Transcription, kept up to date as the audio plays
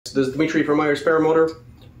This is Dimitri from Myers Paramotor.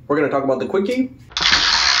 We're going to talk about the Quickie.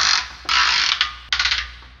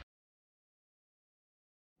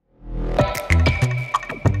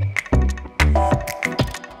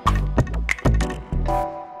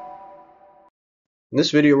 In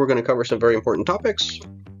this video, we're going to cover some very important topics.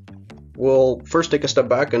 We'll first take a step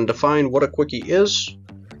back and define what a Quickie is.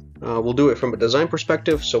 We'll do it from a design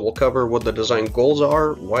perspective, so we'll cover what the design goals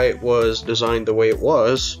are, why it was designed the way it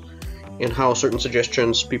was, and how certain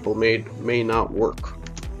suggestions people made may not work.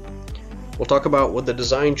 We'll talk about what the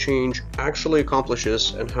design change actually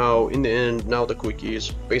accomplishes and how, in the end, now the Quickie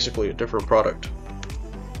is basically a different product.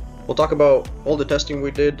 We'll talk about all the testing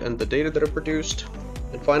we did and the data that it produced.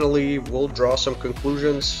 And finally, we'll draw some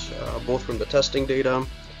conclusions, both from the testing data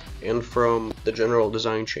and from the general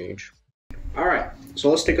design change. Alright,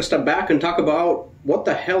 so let's take a step back and talk about what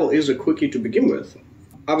the hell is a Quickie to begin with.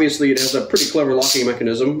 Obviously, it has a pretty clever locking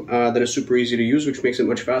mechanism that is super easy to use, which makes it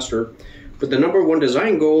much faster. But the number one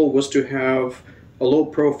design goal was to have a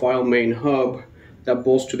low-profile main hub that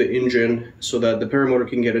bolts to the engine so that the paramotor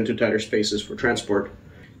can get into tighter spaces for transport.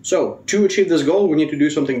 So, to achieve this goal, we need to do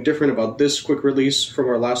something different about this quick release from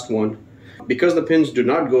our last one. Because the pins do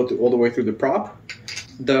not go all the way through the prop,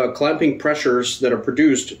 the clamping pressures that are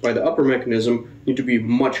produced by the upper mechanism need to be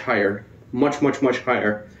much higher. Much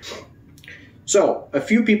higher. So, a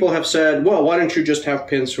few people have said, well, why don't you just have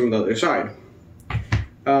pins from the other side?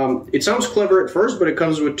 It sounds clever at first, but it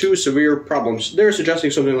comes with two severe problems. They're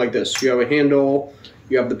suggesting something like this. You have a handle,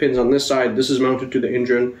 you have the pins on this side, this is mounted to the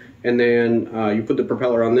engine, and then you put the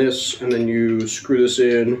propeller on this, and then you screw this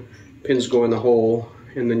in, pins go in the hole,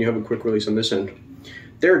 and then you have a quick release on this end.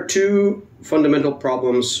 There are two fundamental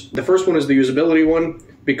problems. The first one is the usability one.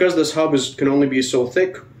 Because this hub can only be so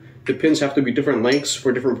thick, the pins have to be different lengths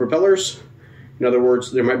for different propellers. In other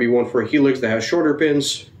words, there might be one for a helix that has shorter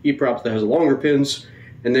pins, E-props that has longer pins,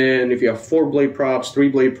 and then if you have 4-blade props,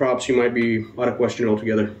 3-blade props, you might be out of question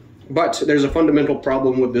altogether. But there's a fundamental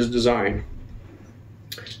problem with this design.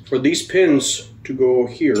 For these pins to go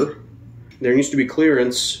here, there needs to be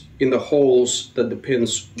clearance in the holes that the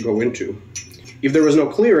pins go into. If there was no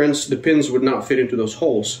clearance, the pins would not fit into those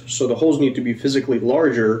holes. So the holes need to be physically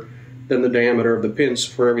larger than the diameter of the pins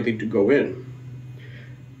for everything to go in.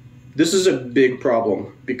 This is a big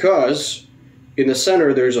problem because in the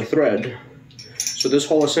center there's a thread. So this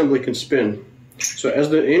whole assembly can spin. So as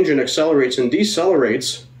the engine accelerates and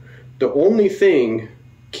decelerates, the only thing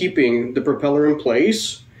keeping the propeller in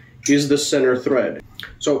place is the center thread.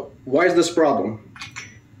 So why is this a problem?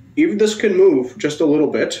 If this can move just a little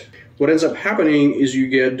bit, what ends up happening is you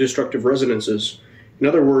get destructive resonances. In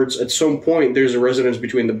other words, at some point there's a resonance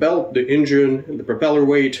between the belt, the engine, and the propeller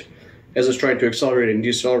weight as it's trying to accelerate and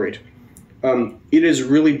decelerate. It is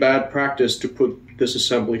really bad practice to put this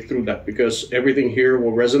assembly through that because everything here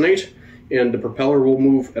will resonate and the propeller will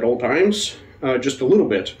move at all times, just a little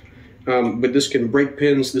bit. But this can break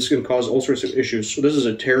pins, this can cause all sorts of issues. So this is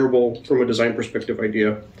a terrible, from a design perspective,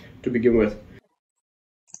 idea to begin with.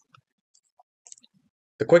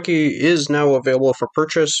 The Quickie is now available for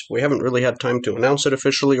purchase. We haven't really had time to announce it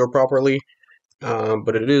officially or properly,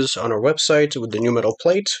 but it is on our website with the new metal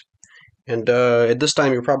plate. And at this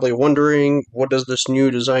time you're probably wondering, what does this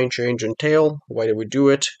new design change entail? Why did we do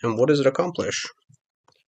it? And what does it accomplish?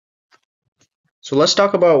 So let's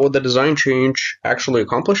talk about what the design change actually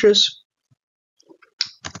accomplishes.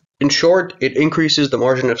 In short, it increases the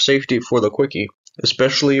margin of safety for the Quickie,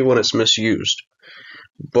 especially when it's misused.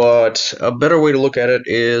 But a better way to look at it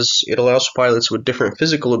is it allows pilots with different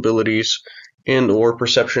physical abilities and or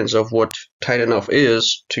perceptions of what tight enough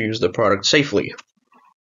is to use the product safely.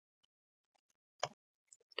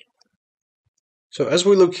 So as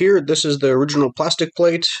we look here, this is the original plastic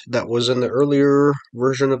plate that was in the earlier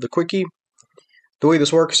version of the Quickie. The way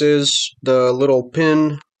this works is the little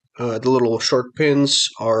pin, the little short pins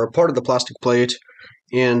are part of the plastic plate,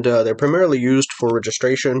 and they're primarily used for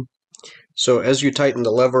registration. So as you tighten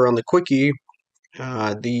the lever on the Quickie,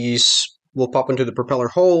 these will pop into the propeller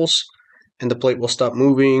holes, and the plate will stop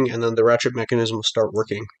moving, and then the ratchet mechanism will start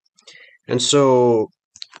working. And so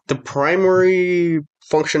the primary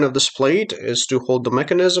function of this plate is to hold the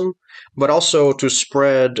mechanism, but also to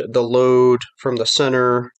spread the load from the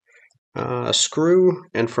center screw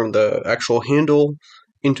and from the actual handle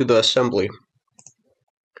into the assembly.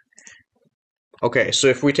 Okay, so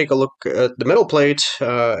if we take a look at the metal plate,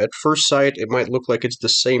 at first sight it might look like it's the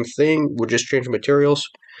same thing, we just changed materials,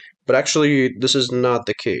 but actually this is not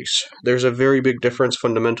the case. There's a very big difference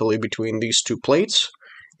fundamentally between these two plates,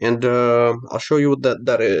 and I'll show you what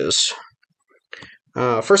that is.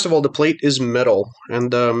 First of all, the plate is metal,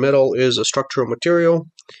 and metal is a structural material,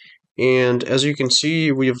 And as you can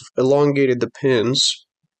see, we've elongated the pins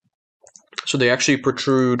so they actually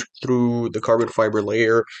protrude through the carbon fiber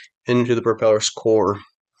layer into the propeller's core.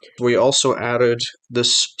 We also added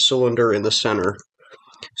this cylinder in the center.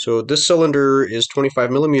 So this cylinder is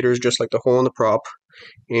 25 millimeters, just like the hole in the prop,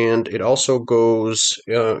 and it also goes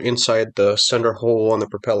inside the center hole on the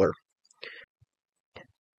propeller.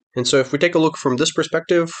 And so if we take a look from this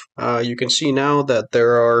perspective, you can see now that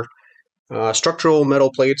there are structural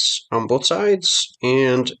metal plates on both sides,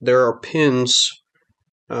 and there are pins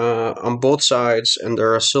on both sides, and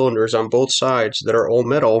there are cylinders on both sides that are all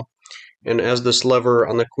metal. And as this lever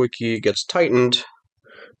on the Quickie gets tightened,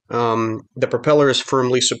 the propeller is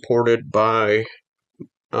firmly supported by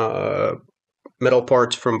metal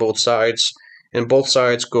parts from both sides, and both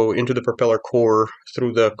sides go into the propeller core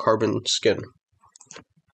through the carbon skin.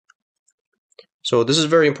 So this is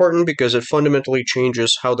very important because it fundamentally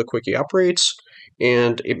changes how the Quickie operates,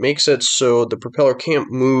 and it makes it so the propeller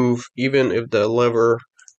can't move even if the lever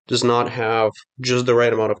does not have just the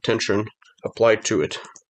right amount of tension applied to it.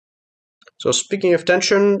 So speaking of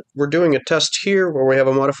tension, we're doing a test here where we have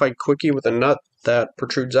a modified Quickie with a nut that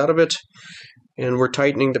protrudes out of it, and we're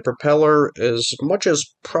tightening the propeller as much as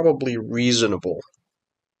probably reasonable.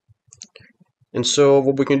 And so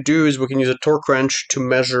what we can do is we can use a torque wrench to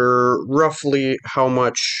measure roughly how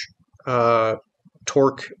much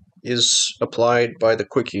torque is applied by the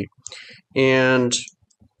Quickie. And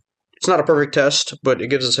it's not a perfect test, but it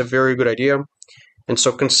gives us a very good idea. And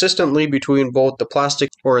so consistently between both the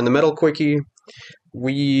plastic or in the metal Quickie,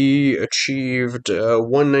 we achieved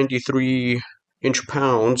 193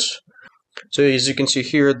 inch-pounds. So as you can see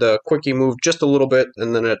here, the Quickie moved just a little bit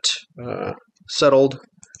and then it settled.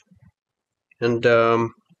 And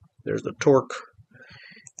there's the torque.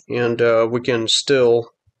 And we can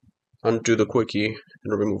still undo the Quickie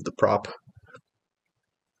and remove the prop.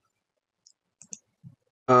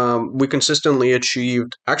 We consistently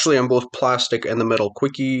achieved, actually on both plastic and the metal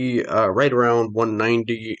Quickie, right around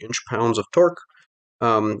 190 inch-pounds of torque.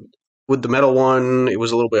 With the metal one, it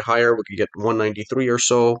was a little bit higher. We could get 193 or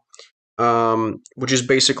so, which is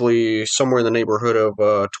basically somewhere in the neighborhood of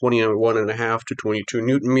 21.5 to 22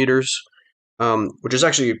 Newton meters, which is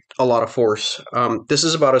actually a lot of force. This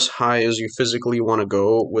is about as high as you physically want to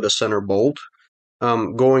go with a center bolt.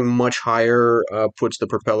 Going much higher puts the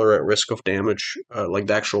propeller at risk of damage, like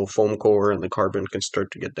the actual foam core and the carbon can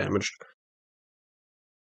start to get damaged.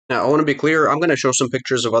 Now, I want to be clear, I'm going to show some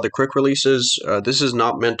pictures of other quick releases. This is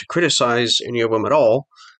not meant to criticize any of them at all.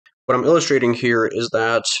 What I'm illustrating here is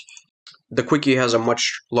that the Quickie has a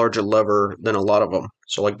much larger lever than a lot of them.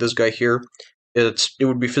 So like this guy here, it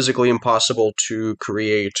would be physically impossible to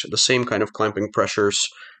create the same kind of clamping pressures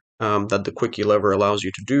that the Quickie lever allows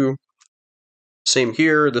you to do. Same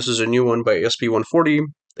here, this is a new one by SP140.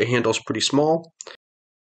 The handle's pretty small.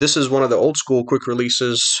 This is one of the old school quick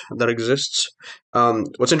releases that exists.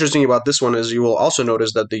 What's interesting about this one is you will also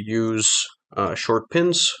notice that they use short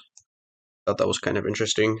pins. I thought that was kind of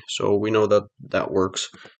interesting, so we know that that works.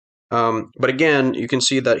 But again, you can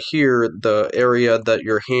see that here, the area that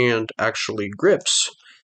your hand actually grips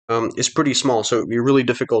is pretty small, so it would be really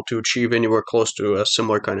difficult to achieve anywhere close to a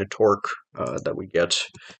similar kind of torque that we get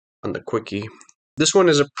on the Quickie. This one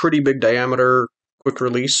is a pretty big diameter quick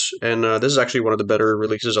release, and this is actually one of the better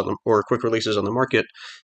releases on the quick releases on the market.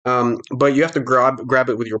 But you have to grab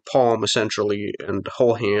it with your palm essentially and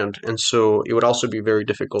whole hand, and so it would also be very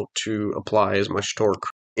difficult to apply as much torque.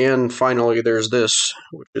 And finally, there's this,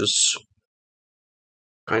 which is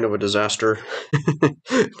kind of a disaster.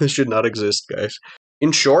 This should not exist, guys.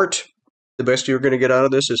 In short, the best you're going to get out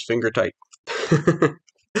of this is finger tight.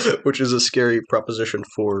 Which is a scary proposition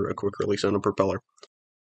for a quick release on a propeller.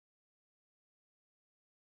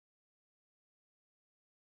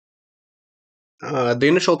 The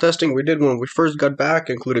initial testing we did when we first got back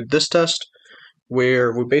included this test,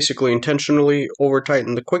 where we basically intentionally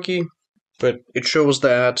over-tightened the Quickie, but it shows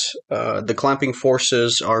that the clamping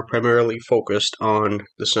forces are primarily focused on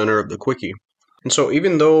the center of the Quickie. And so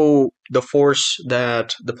even though the force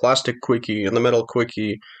that the plastic Quickie and the metal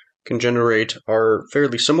Quickie can generate are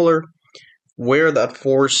fairly similar, where that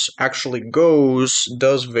force actually goes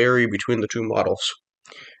does vary between the two models.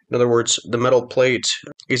 In other words, the metal plate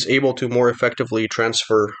is able to more effectively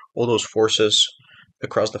transfer all those forces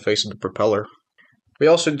across the face of the propeller. We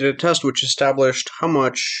also did a test which established how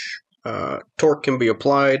much torque can be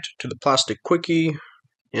applied to the plastic Quickie,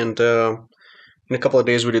 and in a couple of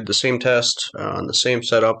days we did the same test on the same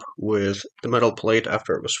setup with the metal plate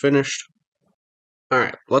after it was finished.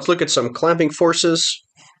 Alright, let's look at some clamping forces.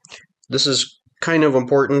 This is kind of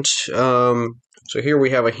important. So here we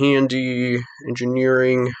have a handy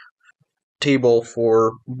engineering table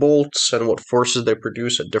for bolts and what forces they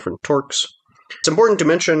produce at different torques. It's important to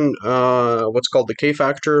mention what's called the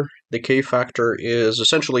K-factor. The K-factor is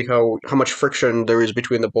essentially how much friction there is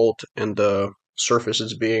between the bolt and the surface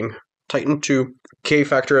it's being tightened to.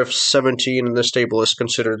 K-factor of 17 in this table is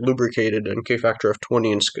considered lubricated, and K-factor of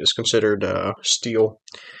 20 is considered steel.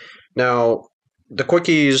 Now, the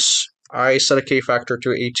Quickies, I set a K-factor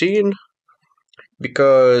to 18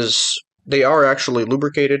 because they are actually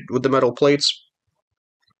lubricated with the metal plates.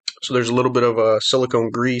 So there's a little bit of a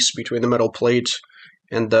silicone grease between the metal plate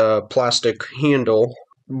and the plastic handle,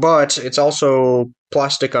 but it's also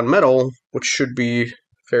plastic on metal, which should be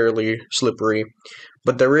fairly slippery,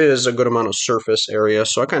 but there is a good amount of surface area,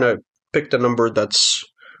 so I kind of picked a number that's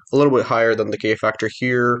a little bit higher than the K factor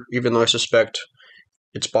here, even though I suspect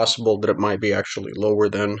it's possible that it might be actually lower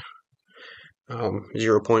than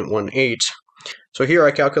 0.18. So here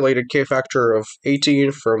I calculated K factor of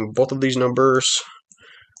 18 from both of these numbers.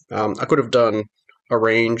 I could have done a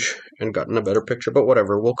range and gotten a better picture, but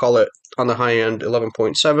whatever. We'll call it on the high end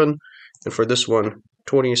 11.7, and for this one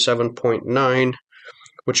 27.9,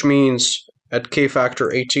 which means at K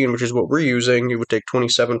factor 18, which is what we're using, you would take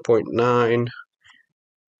 27.9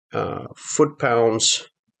 foot-pounds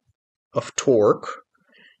of torque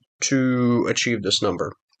to achieve this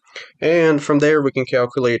number. And from there we can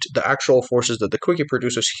calculate the actual forces that the Quickie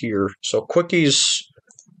produces here. So Quickie's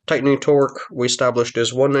tightening torque we established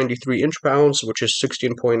is 193 inch-pounds, which is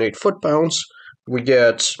 16.8 foot-pounds. We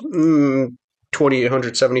get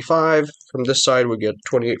 2875. From this side we get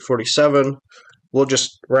 2847. We'll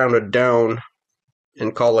just round it down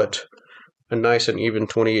and call it a nice and even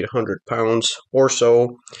 2,800 pounds or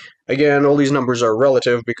so. Again, all these numbers are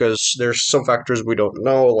relative because there's some factors we don't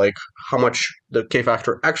know, like how much the K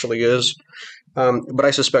factor actually is. But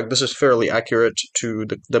I suspect this is fairly accurate to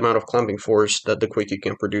the amount of clamping force that the Quickie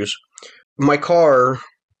can produce. My car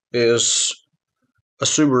is a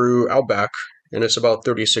Subaru Outback, and it's about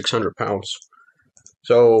 3,600 pounds.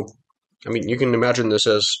 So, I mean, you can imagine this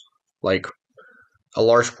as like a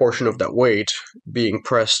large portion of that weight being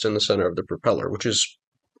pressed in the center of the propeller, which is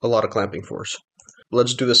a lot of clamping force.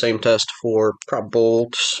 Let's do the same test for prop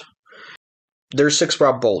bolts. There's 6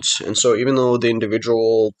 prop bolts, and so even though the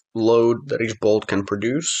individual load that each bolt can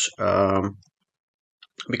produce,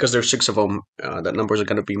 because there's 6 of them, that numbers are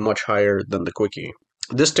going to be much higher than the Quickie.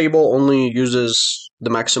 This table only uses the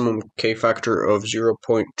maximum K factor of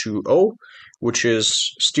 0.20, which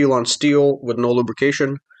is steel on steel with no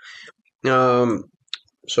lubrication.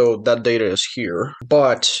 So that data is here,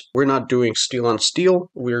 but we're not doing steel on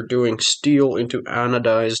steel, we're doing steel into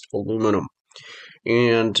anodized aluminum.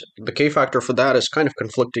 And the K factor for that is kind of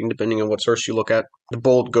conflicting depending on what source you look at. The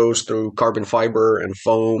bolt goes through carbon fiber and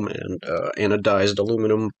foam and anodized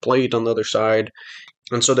aluminum plate on the other side.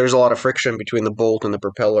 And so there's a lot of friction between the bolt and the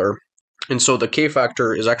propeller. And so the K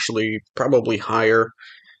factor is actually probably higher.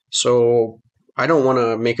 So I don't want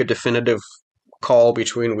to make a definitive call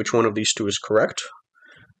between which one of these two is correct.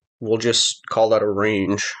 We'll just call that a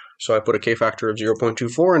range. So I put a K factor of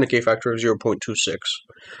 0.24 and a K factor of 0.26.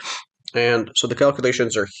 And so the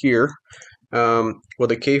calculations are here.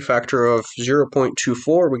 With a K factor of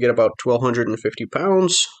 0.24, we get about 1,250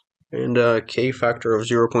 pounds. And a K factor of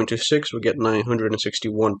 0.26, we get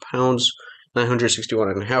 961 pounds,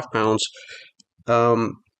 961.5 pounds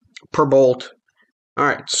per bolt. All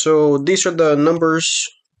right, so these are the numbers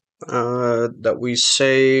that we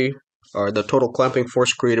say are the total clamping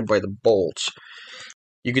force created by the bolts.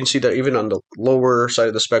 You can see that even on the lower side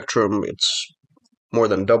of the spectrum, it's more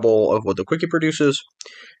than double of what the Quickie produces.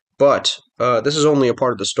 But this is only a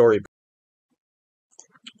part of the story.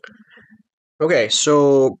 Okay,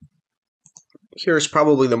 so here's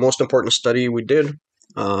probably the most important study we did.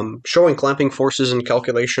 Showing clamping forces in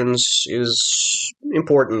calculations is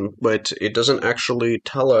important, but it doesn't actually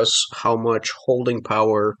tell us how much holding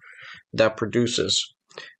power that produces,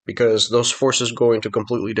 because those forces go into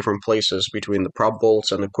completely different places between the prop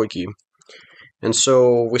bolts and the Quickie. And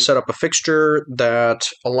so we set up a fixture that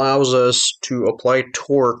allows us to apply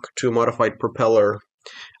torque to a modified propeller.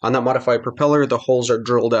 On that modified propeller, the holes are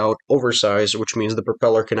drilled out oversized, which means the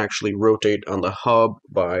propeller can actually rotate on the hub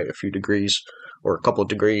by a few degrees, or a couple of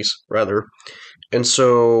degrees, rather. And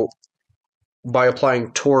so by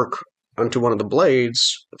applying torque onto one of the blades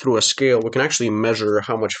through a scale, we can actually measure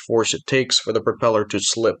how much force it takes for the propeller to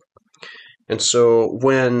slip. And so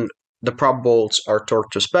when the prop bolts are torqued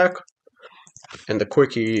to spec, and the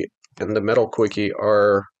Quickie and the metal Quickie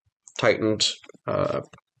are tightened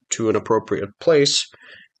to an appropriate place,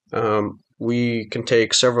 we can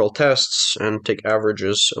take several tests and take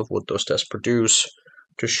averages of what those tests produce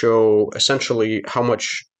to show essentially how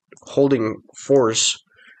much holding force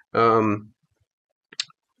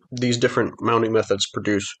these different mounting methods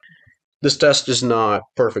produce. This test is not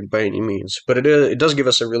perfect by any means, but it does give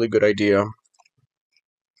us a really good idea.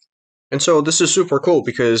 And so this is super cool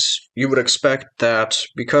because you would expect that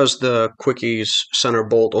because the Quickie's center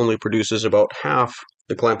bolt only produces about half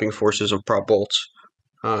the clamping forces of prop bolts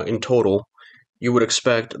in total, you would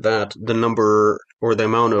expect that the number or the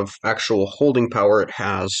amount of actual holding power it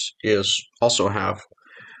has is also half.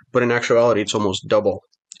 But in actuality, it's almost double.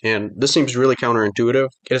 And this seems really counterintuitive,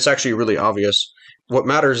 and it's actually really obvious. What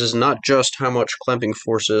matters is not just how much clamping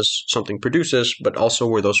forces something produces, but also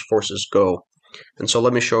where those forces go. And so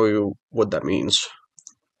let me show you what that means.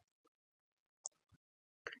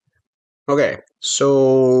 Okay,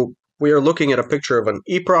 so we are looking at a picture of an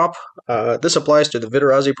E-prop. This applies to the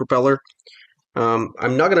Vitarazi propeller. I'm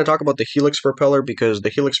not going to talk about the helix propeller because the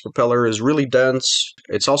helix propeller is really dense.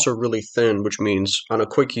 It's also really thin, which means on a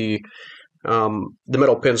Quickie, the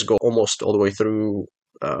metal pins go almost all the way through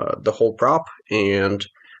the whole prop, and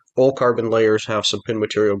all carbon layers have some pin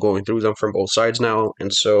material going through them from both sides now,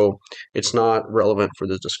 and so it's not relevant for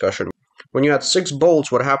this discussion. When you add 6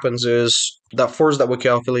 bolts, what happens is that force that we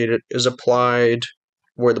calculated is applied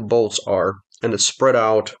where the bolts are, and it's spread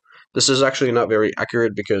out. This is actually not very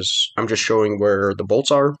accurate because I'm just showing where the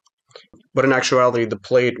bolts are, but in actuality, the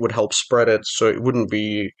plate would help spread it, so it wouldn't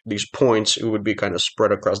be these points, it would be kind of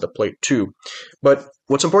spread across the plate too. But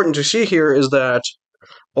what's important to see here is that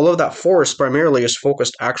all of that force primarily is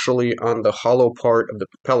focused actually on the hollow part of the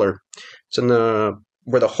propeller. It's in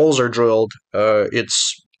where the holes are drilled.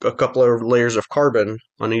 It's a couple of layers of carbon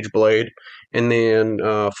on each blade, and then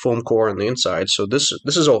foam core on the inside. So this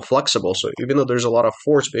is all flexible. So even though there's a lot of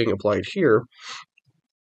force being applied here,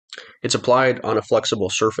 it's applied on a flexible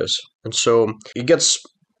surface. And so it gets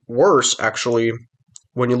worse actually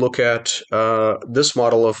when you look at this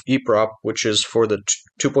model of E-prop, which is for the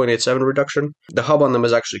 2.87 reduction. The hub on them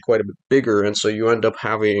is actually quite a bit bigger, and so you end up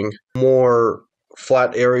having more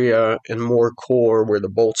flat area and more core where the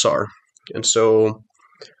bolts are. And so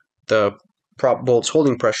the prop bolt's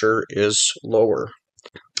holding pressure is lower.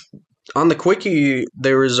 On the Quickie,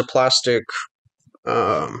 there is a plastic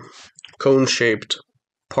cone-shaped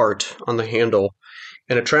part on the handle,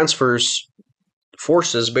 and it transfers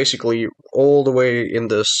forces basically all the way in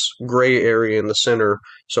this gray area in the center,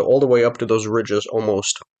 so all the way up to those ridges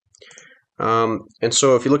almost. And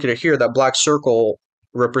so if you look at it here, that black circle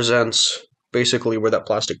represents basically where that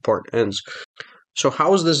plastic part ends. So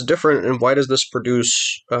how is this different, and why does this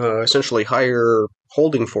produce essentially higher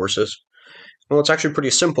holding forces? Well, it's actually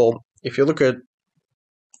pretty simple. If you look at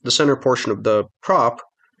the center portion of the prop,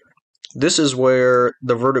 this is where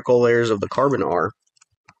the vertical layers of the carbon are.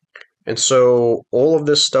 And so all of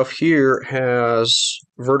this stuff here has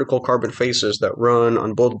vertical carbon faces that run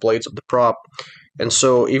on both blades of the prop. And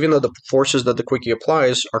so even though the forces that the Quickie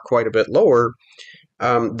applies are quite a bit lower,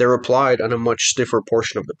 they're applied on a much stiffer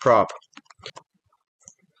portion of the prop.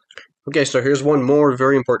 Okay, so here's one more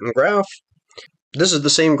very important graph. This is the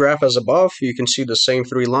same graph as above. You can see the same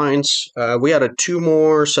 3 lines. We added 2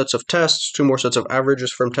 more sets of tests, 2 more sets of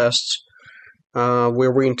averages from tests,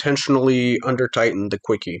 where we intentionally under-tightened the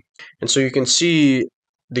Quickie. And so you can see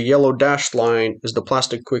the yellow dashed line is the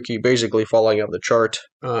plastic Quickie basically falling out of the chart,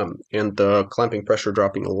 and the clamping pressure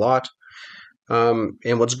dropping a lot.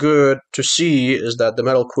 And what's good to see is that the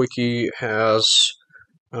metal Quickie has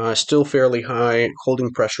still fairly high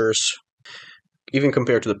holding pressures. Even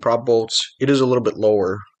compared to the prop bolts, it is a little bit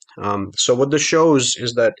lower. So what this shows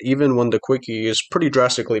is that even when the Quickie is pretty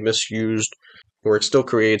drastically misused, where it still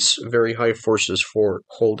creates very high forces for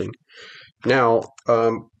holding. Now,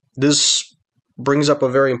 this brings up a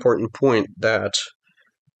very important point, that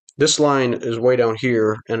this line is way down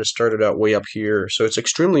here and it started out way up here, so it's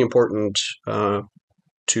extremely important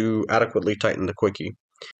to adequately tighten the Quickie.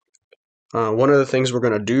 One of the things we're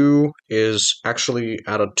going to do is actually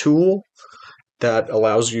add a tool that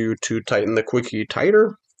allows you to tighten the Quickie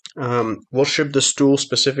tighter. We'll ship this tool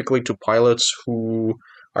specifically to pilots who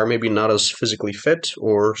are maybe not as physically fit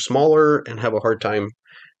or smaller and have a hard time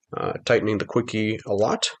tightening the Quickie a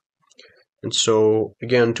lot. And so,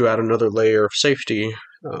 again, to add another layer of safety,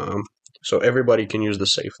 so everybody can use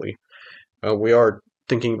this safely, we are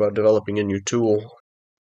thinking about developing a new tool.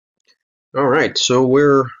 Alright, so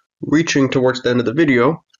we're reaching towards the end of the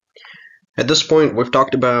video. At this point, we've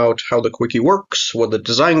talked about how the Quickie works, what the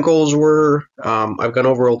design goals were. I've gone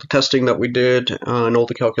over all the testing that we did and all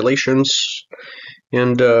the calculations,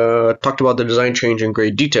 and talked about the design change in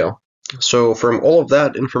great detail. So from all of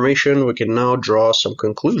that information, we can now draw some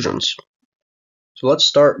conclusions. So let's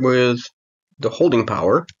start with the holding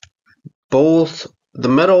power. Both The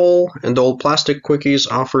metal and the old plastic Quickies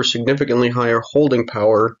offer significantly higher holding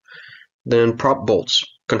power than prop bolts,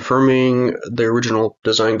 confirming the original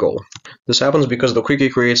design goal. This happens because the Quickie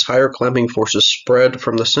creates higher clamping forces spread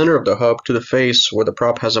from the center of the hub to the face, where the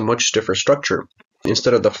prop has a much stiffer structure,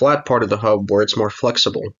 instead of the flat part of the hub where it's more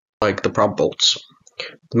flexible, like the prop bolts.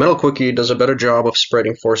 The metal Quickie does a better job of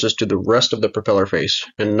spreading forces to the rest of the propeller face,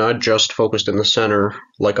 and not just focused in the center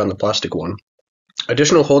like on the plastic one.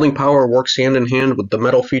 Additional holding power works hand in hand with the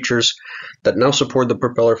metal features that now support the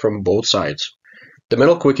propeller from both sides. The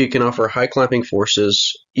metal Quickie can offer high clamping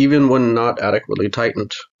forces even when not adequately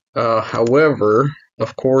tightened. However,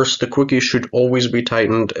 of course, the Quickie should always be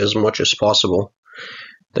tightened as much as possible.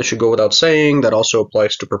 That should go without saying. That also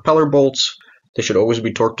applies to propeller bolts. They should always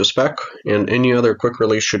be torqued to spec, and any other quick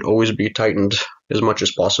release should always be tightened as much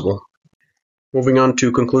as possible. Moving on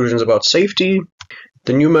to conclusions about safety.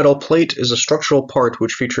 The new metal plate is a structural part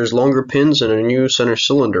which features longer pins and a new center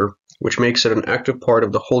cylinder, which makes it an active part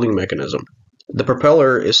of the holding mechanism. The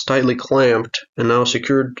propeller is tightly clamped and now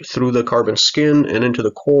secured through the carbon skin and into the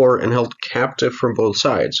core and held captive from both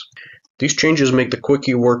sides. These changes make the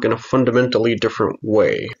Quickie work in a fundamentally different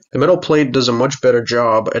way. The metal plate does a much better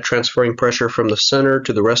job at transferring pressure from the center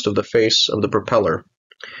to the rest of the face of the propeller.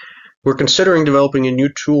 We're considering developing a new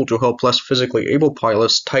tool to help less physically able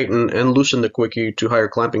pilots tighten and loosen the Quickie to higher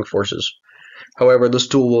clamping forces. However, this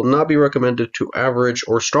tool will not be recommended to average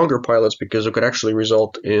or stronger pilots because it could actually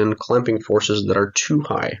result in clamping forces that are too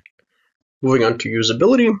high. Moving on to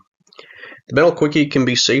usability. The metal Quickie can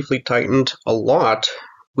be safely tightened a lot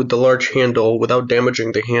with the large handle without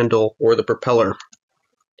damaging the handle or the propeller.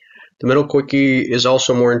 The metal Quickie is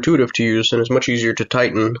also more intuitive to use and is much easier to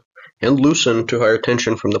tighten and loosen to higher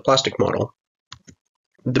tension from the plastic model.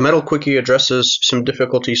 The metal Quickie addresses some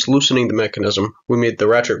difficulties loosening the mechanism. We made the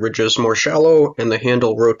ratchet ridges more shallow and the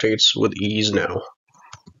handle rotates with ease now.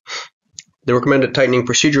 The recommended tightening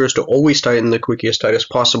procedure is to always tighten the Quickie as tight as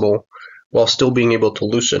possible while still being able to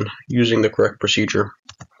loosen using the correct procedure.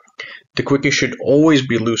 The Quickie should always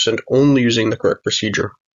be loosened only using the correct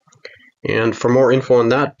procedure. And for more info on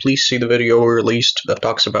that, please see the video we released that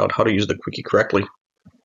talks about how to use the Quickie correctly.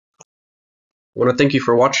 I want to thank you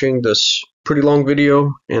for watching this pretty long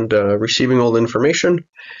video and receiving all the information.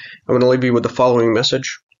 I'm going to leave you with the following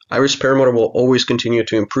message. Iris Paramotor will always continue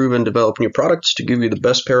to improve and develop new products to give you the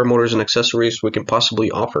best paramotors and accessories we can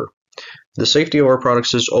possibly offer. The safety of our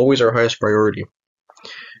products is always our highest priority.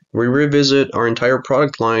 We revisit our entire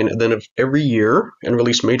product line at the end of every year and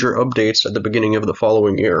release major updates at the beginning of the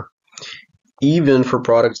following year, even for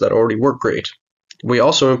products that already work great. We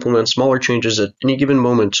also implement smaller changes at any given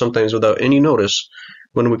moment, sometimes without any notice,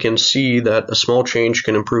 when we can see that a small change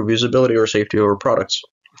can improve usability or safety of our products.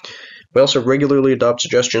 We also regularly adopt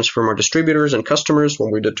suggestions from our distributors and customers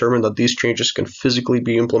when we determine that these changes can physically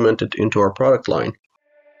be implemented into our product line.